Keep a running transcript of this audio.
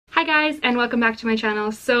Hi guys, and welcome back to my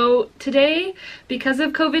channel. So today, because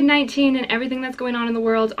of COVID-19 and everything that's going on in the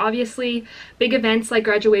world, obviously big events like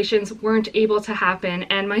graduations weren't able to happen,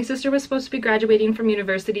 and my sister was supposed to be graduating from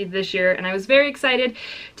university this year, and I was very excited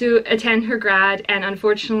to attend her grad, and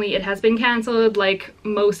unfortunately it has been cancelled like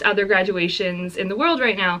most other graduations in the world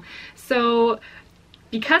right now. So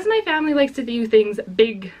because my family likes to do things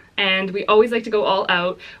big and we always like to go all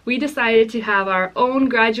out, we decided to have our own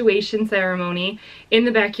graduation ceremony in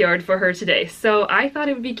the backyard for her today. So I thought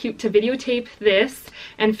it would be cute to videotape this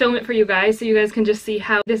and film it for you guys so you guys can just see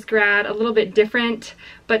how this grad, a little bit different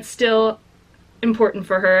but still important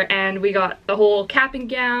for her, and we got the whole cap and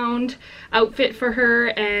gown outfit for her,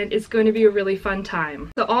 and it's going to be a really fun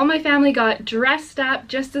time. So all my family got dressed up,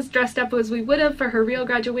 just as dressed up as we would have for her real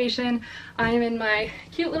graduation. I'm in my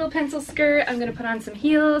cute little pencil skirt. I'm gonna put on some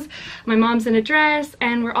heels. My mom's in a dress,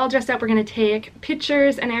 and we're all dressed up. We're gonna take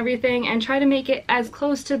pictures and everything and try to make it as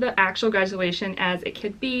close to the actual graduation as it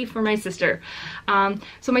could be for my sister.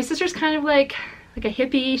 So my sister's kind of like a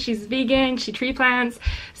hippie. She's vegan, she tree plants,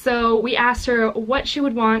 so we asked her what she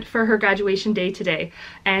would want for her graduation day today,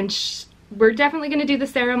 and we're definitely going to do the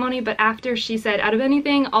ceremony, but after she said out of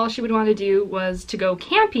anything all she would want to do was to go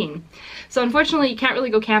camping. So unfortunately you can't really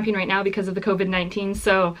go camping right now because of the COVID-19,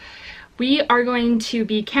 so we are going to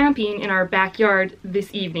be camping in our backyard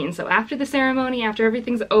this evening. So after the ceremony, after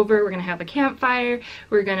everything's over, we're gonna have a campfire,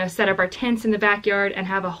 we're gonna set up our tents in the backyard and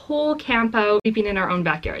have a whole camp out, sleeping in our own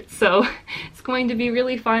backyard. So it's going to be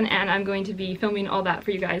really fun, and I'm going to be filming all that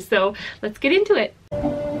for you guys. So let's get into it.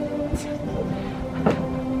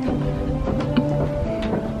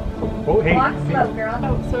 Oh, hey. Walk slow, girl.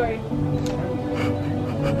 Oh, sorry.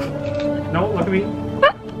 No, look at me.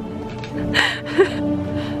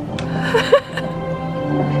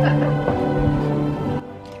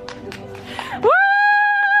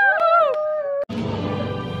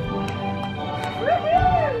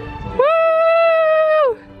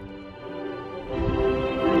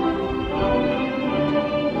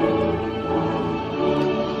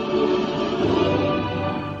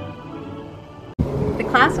 The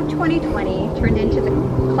class of 2020 turned into the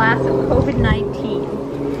class of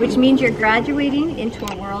COVID-19, which means you're graduating into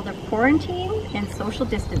a world of quarantine and social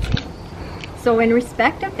distancing. So in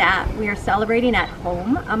respect of that, we are celebrating at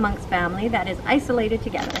home amongst family that is isolated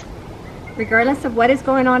together. Regardless of what is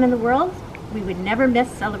going on in the world, we would never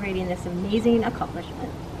miss celebrating this amazing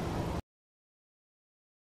accomplishment.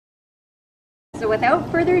 So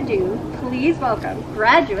without further ado, please welcome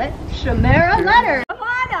graduate Shamara Leonard. Come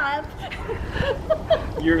on up.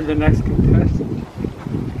 You're the next contestant.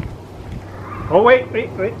 Oh, wait.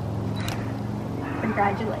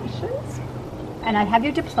 Congratulations. And I have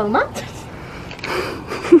your diploma.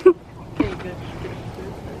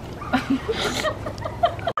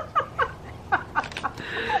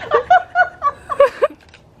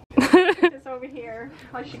 This over here.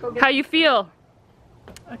 How you feel?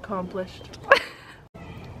 Accomplished.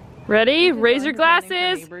 Ready? Raise your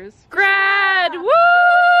glasses. Grad! Woo!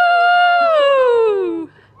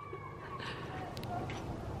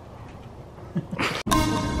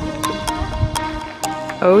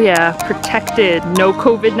 Oh yeah, protected. No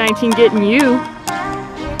COVID-19 getting you.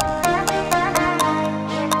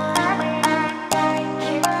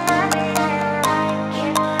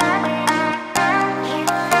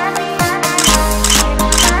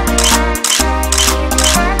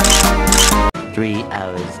 Three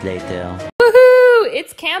hours later. Woohoo!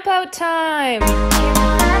 It's camp out time!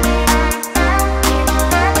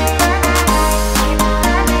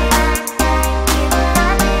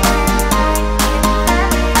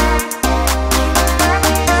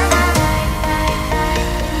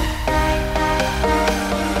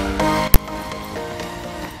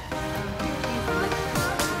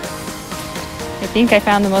 I think I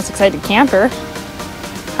found the most excited camper.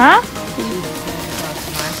 Huh?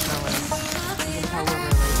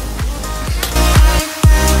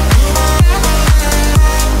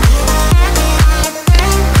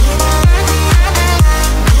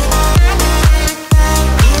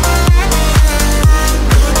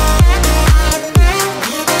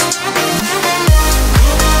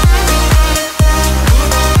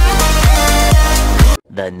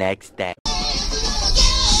 The next day.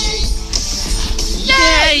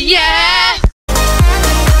 Yeah, yeah!